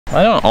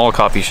Why don't all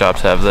coffee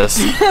shops have this?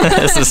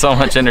 This is so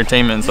much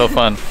entertainment and so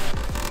fun.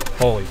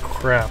 Holy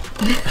crap.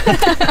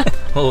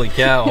 Holy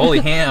cow, holy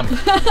ham.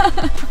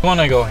 I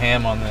wanna go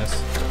ham on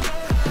this.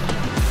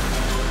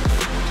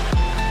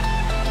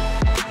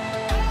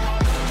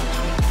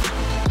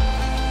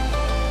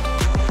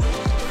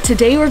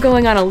 Today we're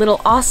going on a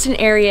little Austin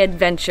area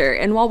adventure,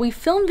 and while we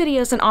filmed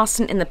videos in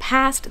Austin in the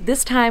past,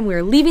 this time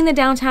we're leaving the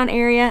downtown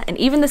area and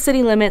even the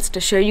city limits to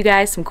show you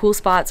guys some cool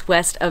spots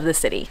west of the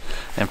city.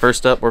 And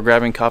first up, we're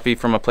grabbing coffee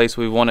from a place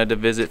we wanted to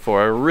visit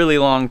for a really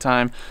long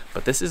time,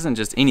 but this isn't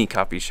just any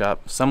coffee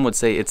shop. Some would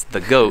say it's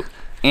the GOAT,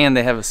 and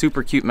they have a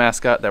super cute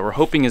mascot that we're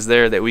hoping is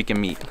there that we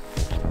can meet.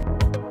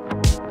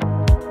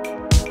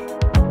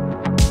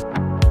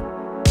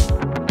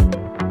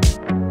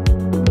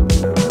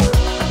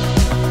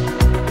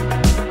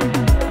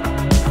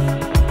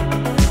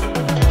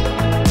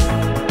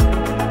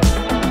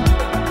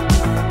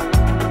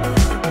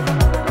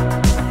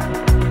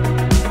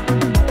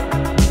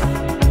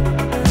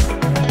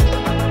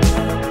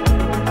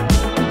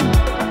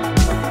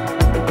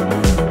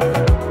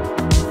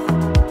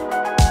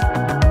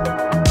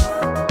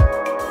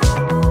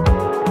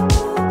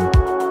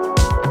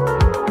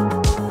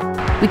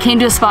 We came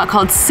to a spot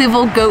called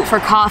Civil Goat for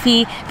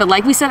coffee, but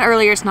like we said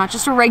earlier, it's not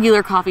just a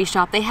regular coffee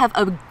shop. They have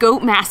a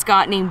goat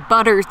mascot named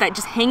Butters that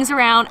just hangs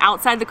around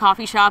outside the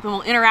coffee shop and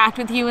will interact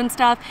with you and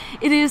stuff.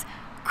 It is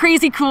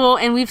crazy cool,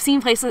 and we've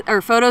seen places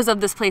or photos of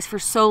this place for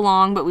so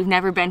long, but we've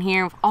never been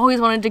here. We've always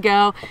wanted to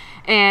go,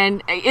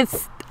 and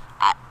it's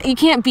you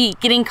can't beat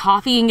getting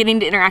coffee and getting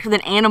to interact with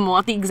an animal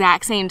at the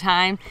exact same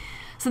time.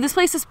 So this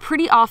place is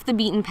pretty off the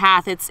beaten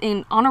path. It's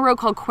on a road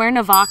called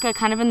Cuernavaca,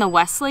 kind of in the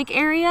Westlake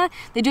area.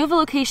 They do have a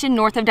location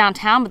north of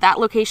downtown, but that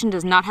location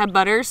does not have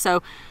Butters,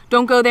 so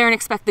don't go there and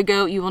expect the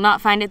goat. You will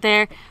not find it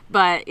there.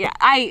 But yeah,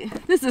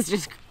 this is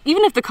just,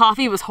 even if the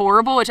coffee was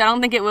horrible, which I don't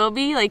think it will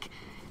be, like,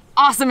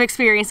 awesome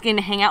experience getting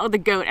to hang out with the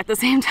goat at the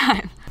same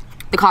time.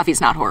 The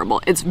coffee's not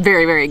horrible. It's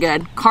very, very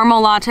good.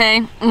 Caramel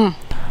latte,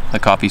 The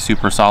coffee's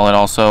super solid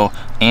also,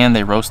 and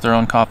they roast their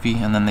own coffee,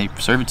 and then they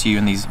serve it to you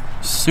in these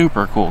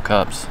super cool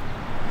cups.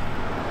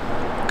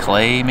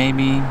 Clay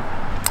maybe,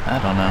 I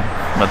don't know,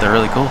 but they're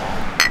really cool.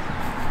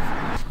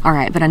 All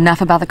right, but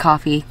enough about the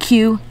coffee.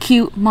 Cue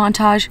cute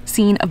montage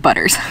scene of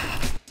Butters.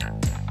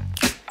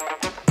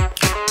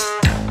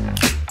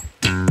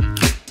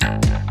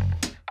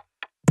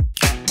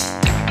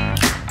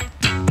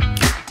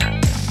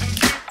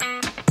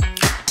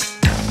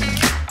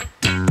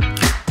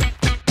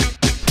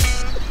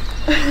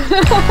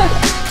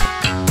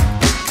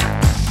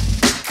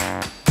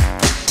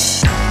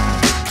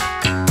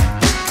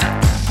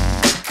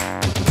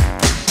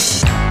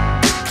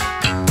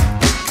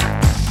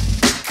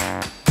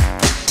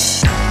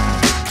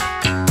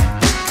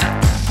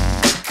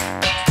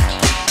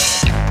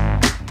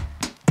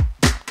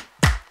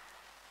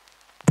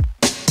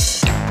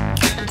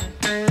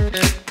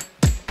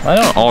 Why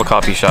don't all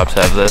coffee shops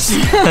have this?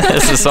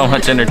 This is so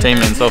much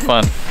entertainment and so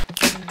fun.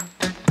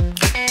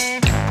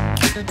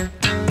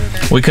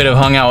 We could have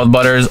hung out with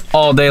Butters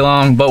all day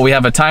long, but we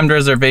have a timed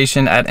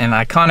reservation at an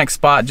iconic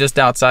spot just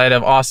outside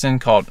of Austin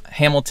called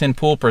Hamilton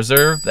Pool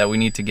Preserve that we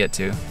need to get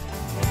to.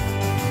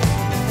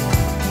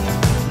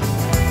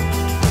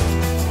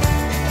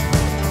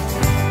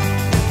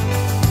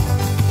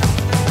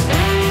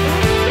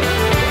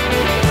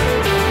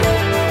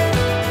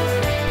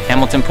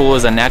 Hamilton Pool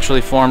is a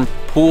naturally formed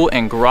pool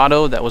and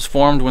grotto that was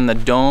formed when the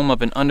dome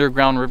of an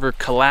underground river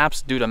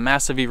collapsed due to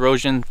massive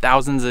erosion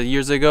thousands of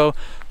years ago.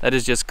 That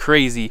is just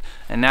crazy.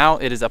 And now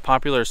it is a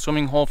popular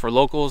swimming hole for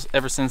locals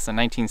ever since the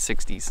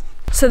 1960s.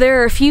 So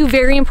there are a few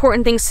very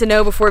important things to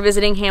know before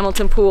visiting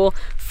Hamilton Pool.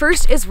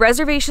 First is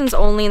reservations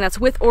only, and that's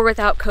with or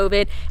without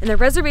COVID. And the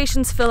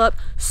reservations fill up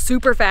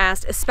super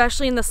fast,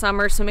 especially in the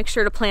summer, so make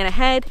sure to plan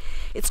ahead.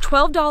 It's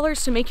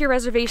 $12 to make your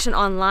reservation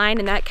online,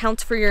 and that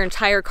counts for your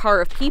entire car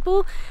of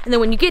people. And then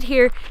when you get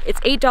here, it's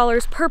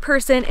 $8 per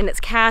person, and it's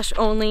cash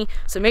only,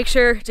 so make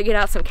sure to get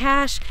out some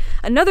cash.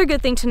 Another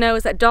good thing to know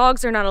is that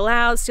dogs are not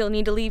allowed, so you'll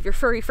need to leave your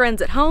furry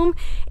friends at home.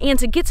 And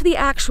to get to the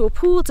actual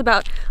pool, it's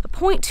about a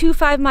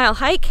 0.25 mile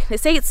hike. They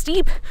say it's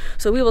steep,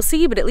 so we will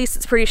see, but at least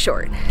it's pretty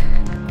short.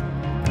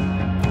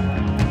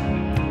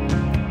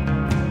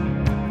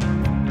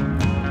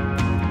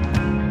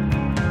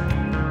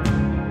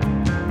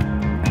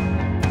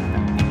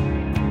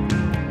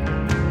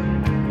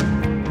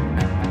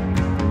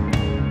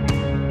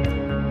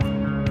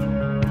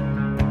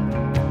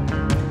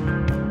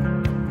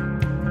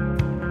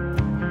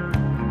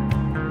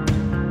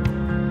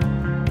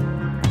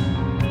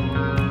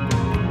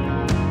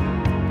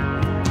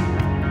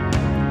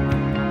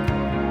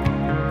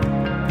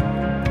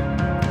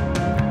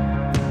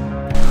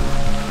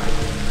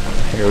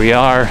 Here we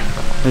are.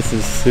 This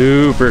is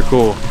super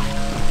cool.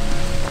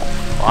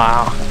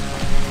 Wow,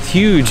 it's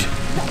huge.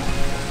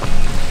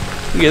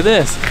 Look at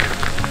this.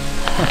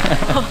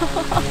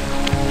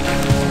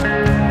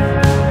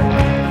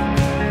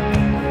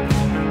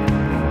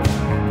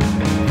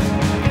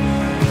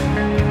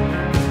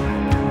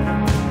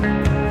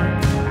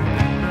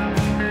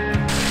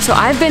 So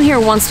I've been here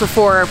once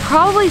before,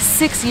 probably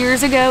 6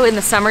 years ago in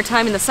the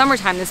summertime. In the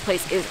summertime, this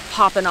place is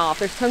popping off.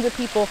 There's tons of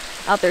people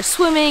out there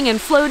swimming and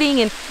floating,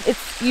 and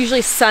it's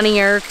usually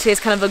sunnier. Today's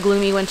kind of a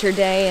gloomy winter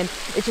day, and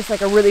it's just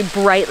like a really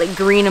bright, like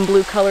green and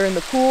blue color in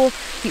the pool.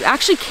 You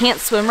actually can't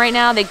swim right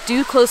now. They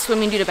do close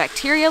swimming due to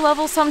bacteria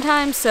levels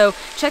sometimes, so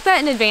check that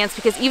in advance,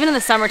 because even in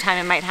the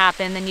summertime it might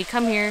happen. Then you'd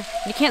come here,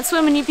 you can't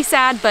swim and you'd be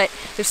sad, but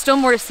there's still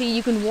more to see.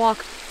 You can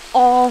walk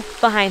all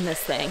behind this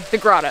thing, the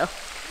grotto.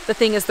 The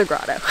thing is the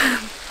grotto.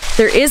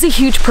 There is a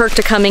huge perk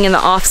to coming in the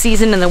off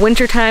season in the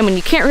winter time when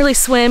you can't really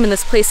swim and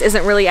this place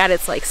isn't really at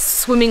its like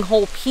swimming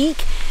hole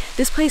peak.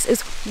 This place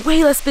is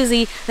way less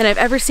busy than I've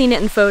ever seen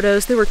it in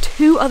photos. There were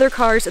 2 other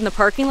cars in the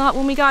parking lot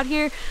when we got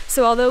here,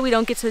 so although we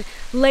don't get to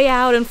lay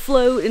out and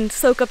float and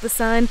soak up the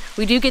sun,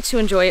 we do get to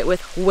enjoy it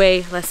with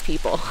way less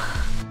people.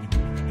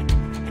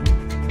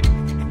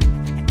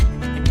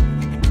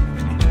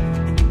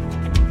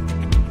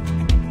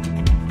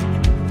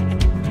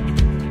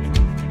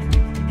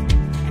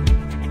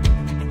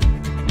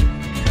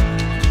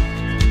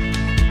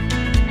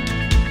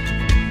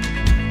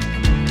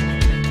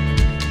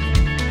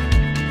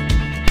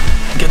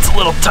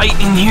 A little tight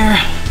in here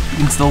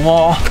against the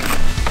wall.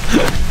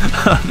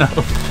 Oh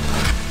no.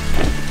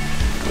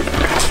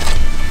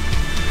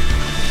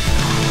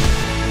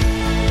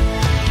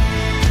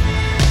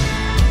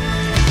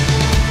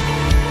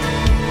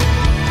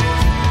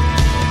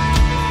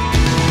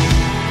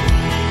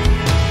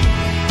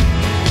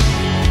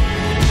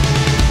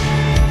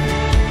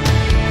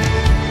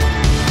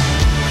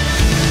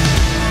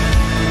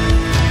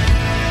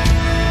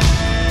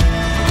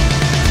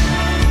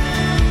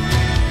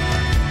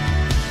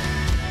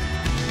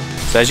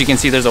 So as you can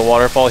see, there's a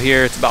waterfall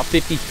here. It's about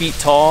 50 feet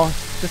tall.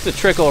 Just a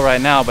trickle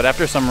right now, but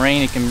after some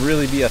rain, it can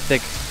really be a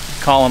thick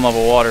column of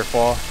a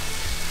waterfall.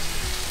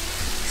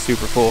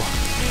 Super cool.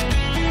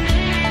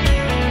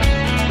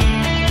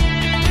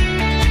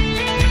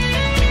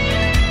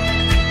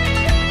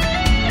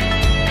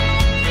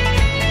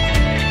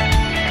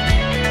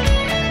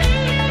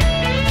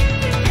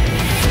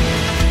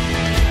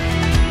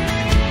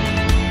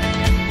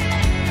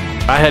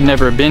 I had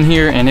never been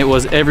here, and it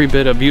was every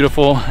bit as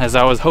beautiful as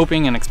I was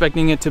hoping and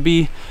expecting it to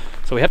be.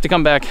 So we have to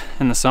come back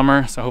in the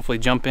summer, so hopefully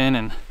jump in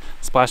and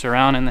splash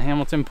around in the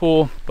Hamilton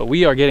pool. But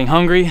we are getting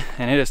hungry,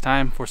 and it is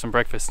time for some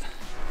breakfast.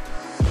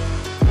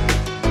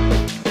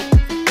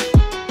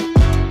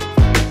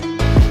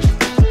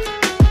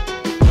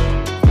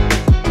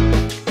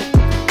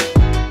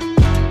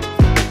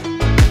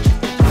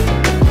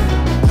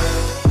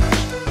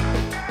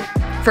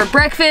 For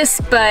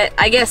breakfast, but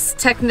I guess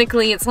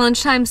technically it's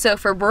lunchtime, so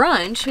for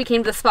brunch, we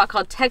came to a spot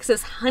called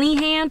Texas Honey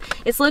Ham.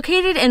 It's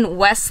located in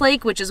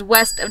Westlake, which is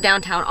west of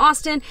downtown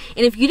Austin,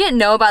 and if you didn't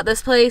know about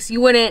this place,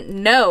 you wouldn't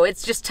know.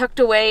 It's just tucked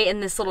away in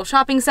this little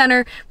shopping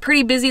center,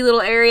 pretty busy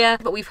little area,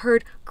 but we've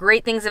heard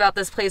great things about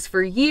this place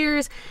for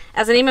years.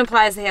 As the name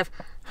implies, they have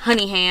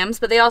honey hams,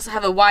 but they also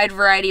have a wide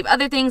variety of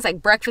other things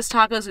like breakfast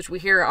tacos, which we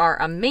hear are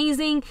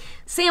amazing,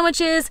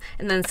 sandwiches,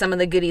 and then some of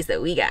the goodies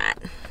that we got.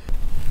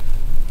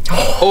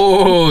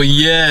 Oh,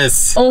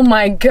 yes. Oh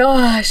my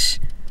gosh.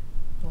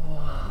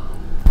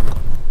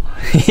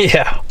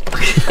 Yeah.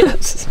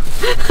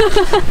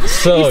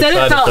 So you said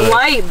it felt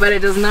light, but it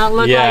does not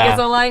look like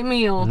it's a light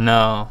meal.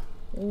 No.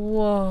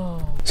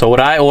 Whoa. So what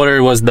I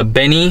ordered was the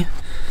Benny.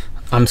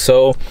 I'm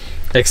so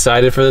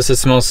excited for this. It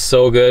smells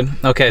so good.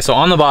 Okay, so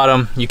on the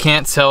bottom, you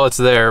can't tell it's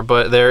there,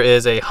 but there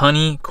is a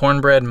honey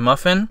cornbread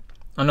muffin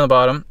on the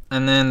bottom,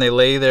 and then they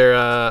lay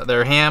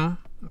their ham,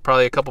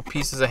 probably a couple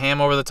pieces of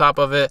ham over the top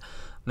of it,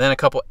 then a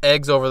couple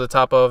eggs over the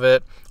top of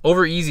it,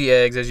 over easy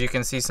eggs, as you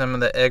can see some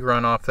of the egg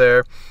runoff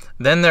there,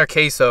 then their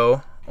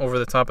queso over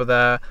the top of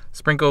that,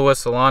 sprinkled with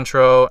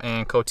cilantro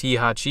and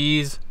cotija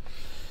cheese.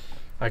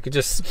 I could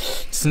just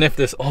sniff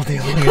this all day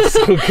long. It's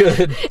so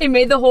good. It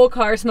made the whole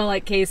car smell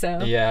like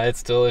queso. Yeah,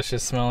 it's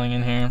delicious smelling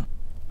in here.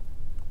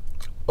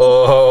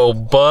 Oh,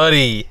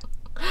 buddy.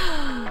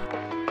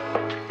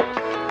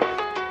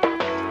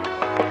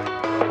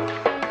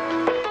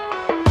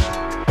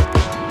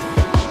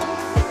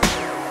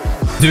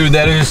 Dude,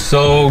 that is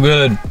so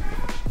good.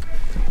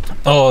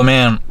 Oh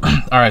man.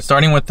 All right,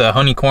 starting with the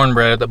honey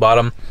cornbread at the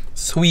bottom.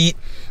 Sweet,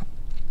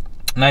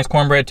 nice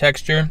cornbread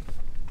texture.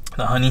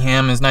 The honey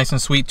ham is nice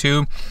and sweet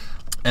too.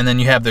 And then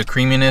you have the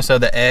creaminess of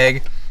the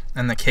egg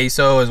and the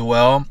queso as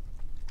well.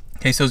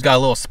 Queso's got a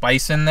little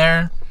spice in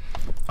there.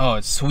 Oh,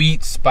 it's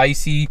sweet,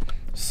 spicy,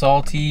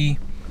 salty.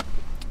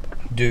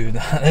 Dude,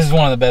 this is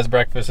one of the best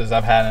breakfasts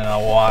I've had in a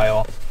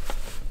while.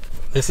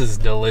 This is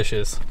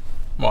delicious.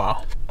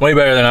 Wow. Way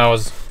better than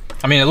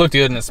I mean, it looked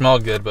good and it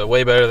smelled good, but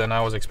way better than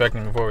I was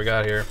expecting before we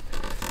got here.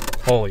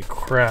 Holy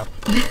crap.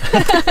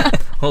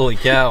 Holy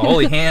cow,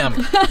 holy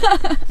ham.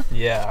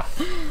 Yeah.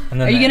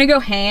 And then are you gonna go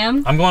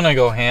ham? I'm gonna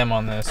go ham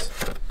on this.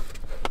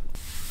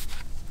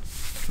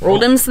 Roll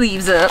them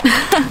sleeves up.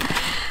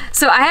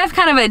 So I have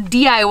kind of a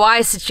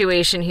DIY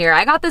situation here.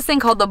 I got this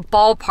thing called the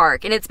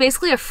Ballpark, and it's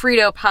basically a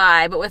Frito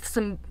pie, but with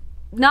some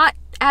not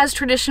as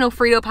traditional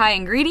Frito pie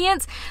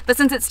ingredients, but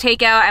since it's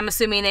takeout, I'm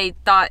assuming they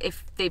thought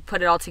if they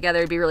put it all together,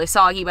 it'd be really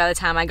soggy by the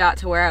time I got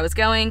to where I was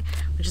going,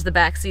 which is the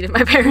back seat of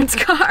my parents'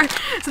 car.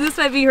 So this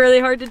might be really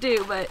hard to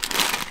do, but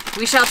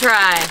we shall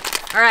try.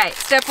 All right,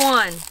 step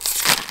 1,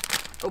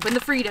 open the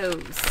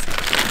Fritos.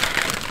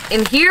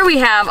 And here we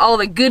have all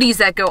the goodies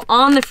that go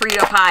on the Frito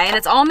pie, and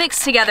it's all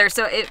mixed together,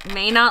 so it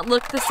may not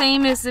look the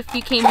same as if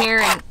you came here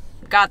and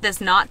got this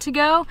not to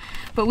go,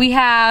 but we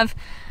have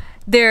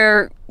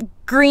their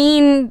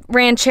green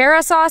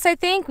ranchera sauce, I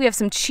think. We have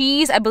some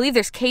cheese. I believe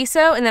there's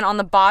queso. And then on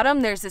the bottom,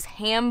 there's this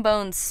ham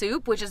bone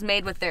soup, which is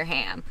made with their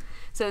ham.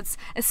 So it's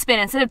a spin.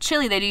 Instead of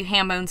chili, they do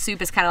ham bone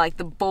soup. It's kind of like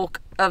the bulk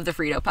of the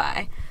Frito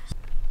pie.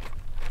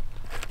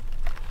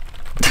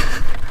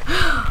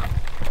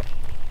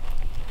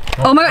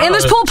 Oh my, and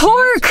there's pulled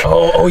pork!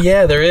 Oh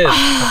yeah, there is.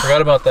 I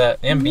forgot about that.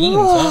 And beans,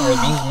 huh? Or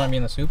beans might be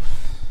in the soup.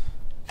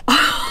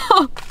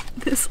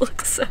 This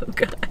looks so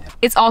good.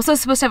 It's also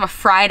supposed to have a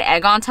fried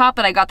egg on top,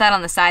 but I got that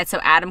on the side so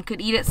Adam could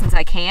eat it since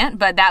I can't,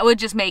 but that would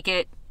just make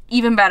it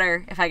even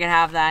better if I could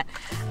have that.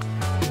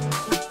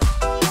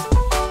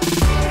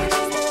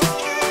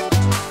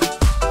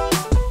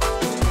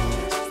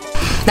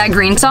 That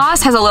green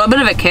sauce has a little bit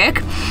of a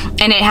kick,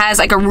 and it has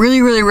like a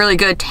really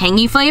good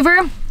tangy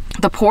flavor.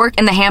 The pork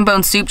and the ham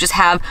bone soup just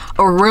have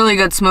a really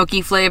good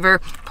smoky flavor.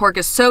 Pork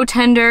is so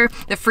tender.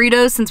 The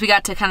Fritos, since we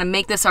got to kind of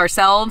make this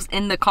ourselves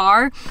in the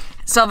car,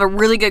 still have a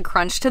really good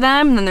crunch to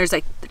them. And then there's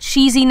like the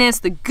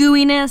cheesiness, the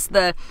gooiness,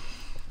 the,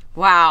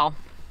 wow,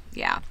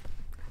 yeah,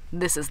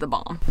 this is the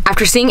bomb.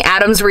 After seeing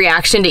Adam's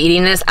reaction to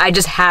eating this, I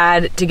just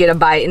had to get a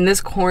bite. And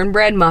this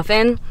cornbread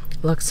muffin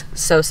looks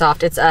so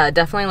soft. It's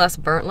definitely less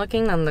burnt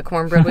looking than the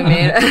cornbread we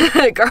made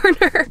at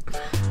Gardner.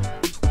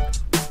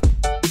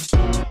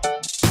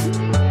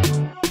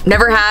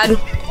 Never had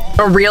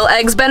a real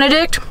Eggs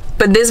Benedict,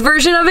 but this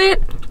version of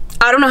it,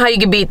 I don't know how you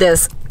can beat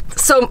this.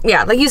 So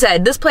yeah, like you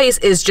said, this place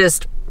is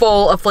just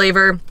full of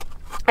flavor.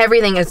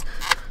 Everything is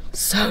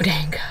so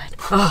dang good.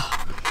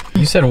 Oh.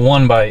 You said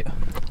 1 bite.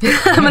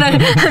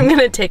 I'm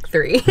gonna take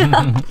 3.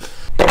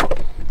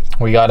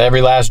 We got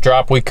every last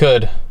drop we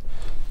could.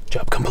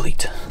 Job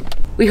complete.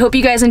 We hope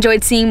you guys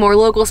enjoyed seeing more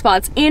local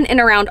spots in and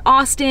around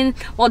Austin.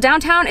 While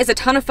downtown is a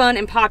ton of fun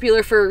and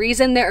popular for a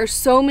reason, there are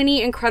so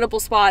many incredible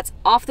spots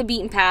off the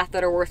beaten path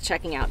that are worth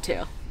checking out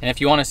too. And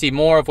if you want to see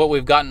more of what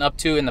we've gotten up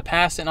to in the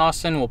past in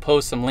Austin, we'll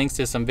post some links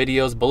to some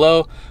videos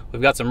below.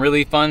 We've got some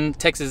really fun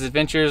Texas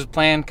adventures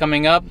planned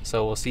coming up,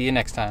 so we'll see you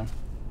next time.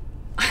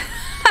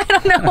 I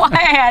don't know why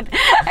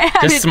I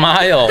had Just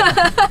smile.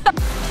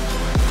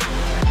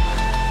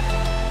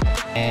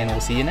 And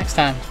we'll see you next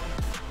time.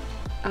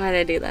 Why did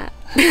I do that?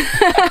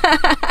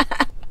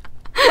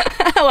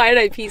 Why did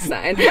I peace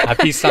sign? I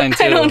peace sign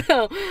too. I don't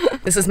know.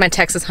 This is my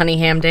Texas honey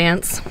ham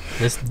dance.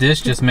 This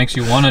dish just makes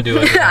you want to do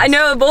it. I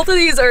know, both of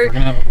these are... We're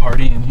gonna have a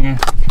party in here.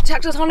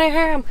 Texas honey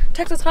ham,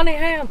 Texas honey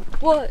ham.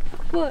 What?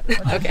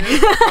 Okay.